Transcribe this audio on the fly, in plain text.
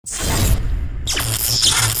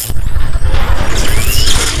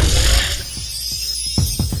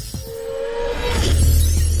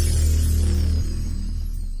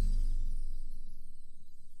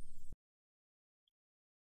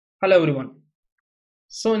Hello everyone.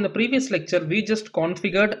 So in the previous lecture we just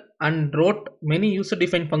configured and wrote many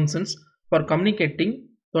user-defined functions for communicating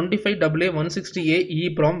 25AA160A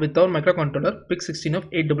EEPROM with our microcontroller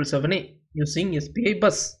PIC16F877A using SPI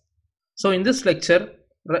bus. So in this lecture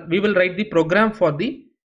we will write the program for the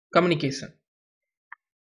communication.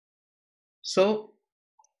 So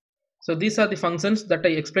these are the functions that I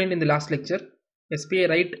explained in the last lecture. SPI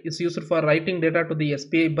write is used for writing data to the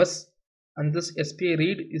SPI bus, and this SPI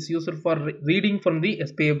read is used for reading from the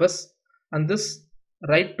SPI bus, and this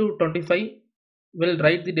write to 25 will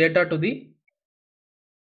write the data to the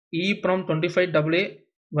EEPROM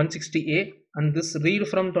 25AA160A, and this read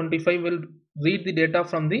from 25 will read the data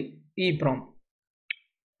from the EEPROM.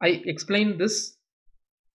 I explained this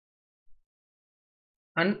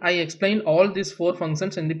and I explained all these four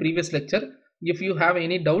functions in the previous lecture. If you have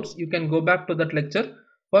any doubts, you can go back to that lecture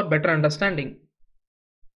for better understanding.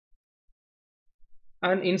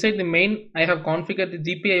 And inside the main, I have configured the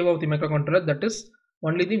GPIO of the microcontroller, that is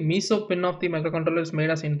only the meso pin of the microcontroller is made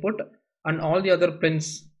as input, and all the other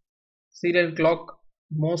pins, serial clock,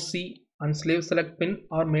 MOSI and slave select pin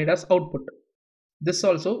are made as output. This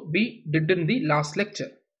also we did in the last lecture.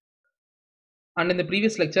 And in the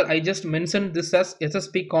previous lecture I just mentioned this as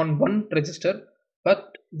SSPCon1 register,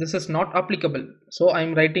 but this is not applicable, so I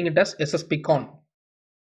am writing it as SSPCon.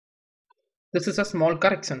 This is a small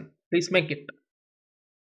correction, please make it.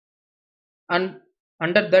 And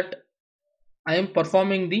under that I am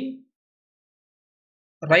performing the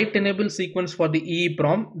write enable sequence for the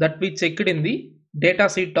EEPROM that we checked in the data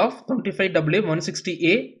sheet of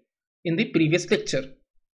 25AA160A in the previous lecture.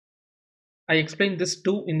 I explained this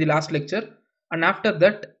too in the last lecture. And after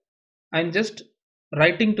that I am just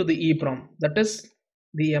writing to the EEPROM, that is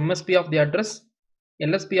the MSB of the address,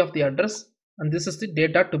 LSB of the address, and this is the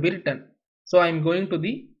data to be written. So I am going to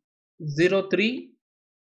the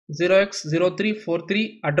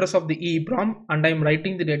 0x0343 address of the EEPROM and I am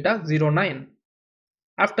writing the data 09.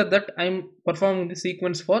 After that I am performing the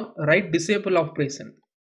sequence for write disable operation.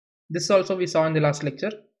 This also we saw in the last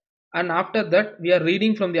lecture. And after that we are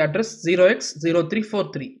reading from the address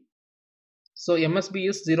 0x0343. So MSB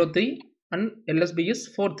is 03 and LSB is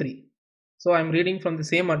 43. So I am reading from the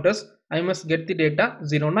same address. I must get the data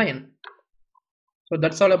 09. So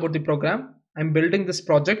that's all about the program. I am building this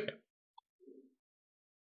project.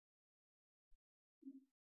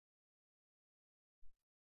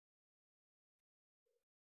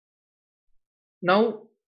 Now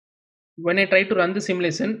when I try to run the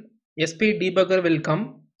simulation, SPI debugger will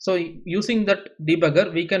come. So using that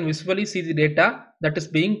debugger we can visually see the data that is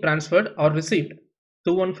being transferred or received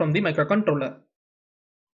to one from the microcontroller.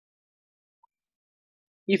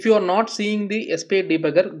 If you are not seeing the SPI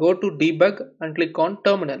debugger, go to debug and click on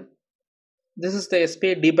terminal. This is the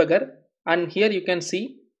SPI debugger, and here you can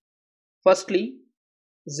see firstly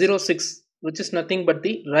 06, which is nothing but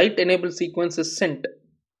the write enable sequence is sent.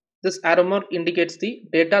 This arrow mark indicates the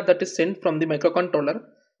data that is sent from the microcontroller,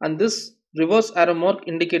 and this reverse arrow mark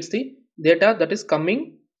indicates the data that is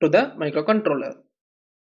coming to the microcontroller.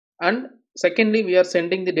 And secondly we are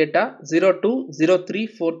sending the data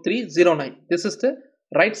 02034309. This is the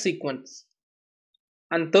write sequence.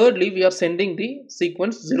 And thirdly we are sending the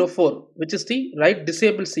sequence 04, which is the write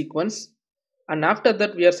disable sequence. And after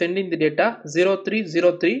that we are sending the data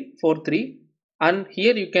 030343, and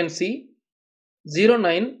here you can see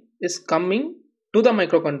 09 is coming to the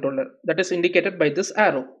microcontroller, that is indicated by this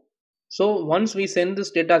arrow. So once we send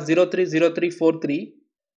this data 030343,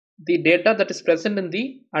 the data that is present in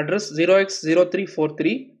the address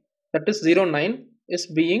 0x0343, that is 09, is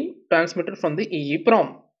being transmitted from the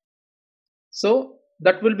EEPROM. So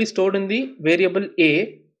that will be stored in the variable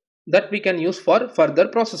A that we can use for further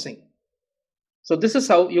processing. So this is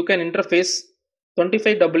how you can interface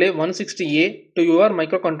 25AA160A to your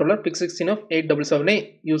microcontroller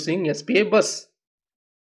PIC16F877A using SPI bus.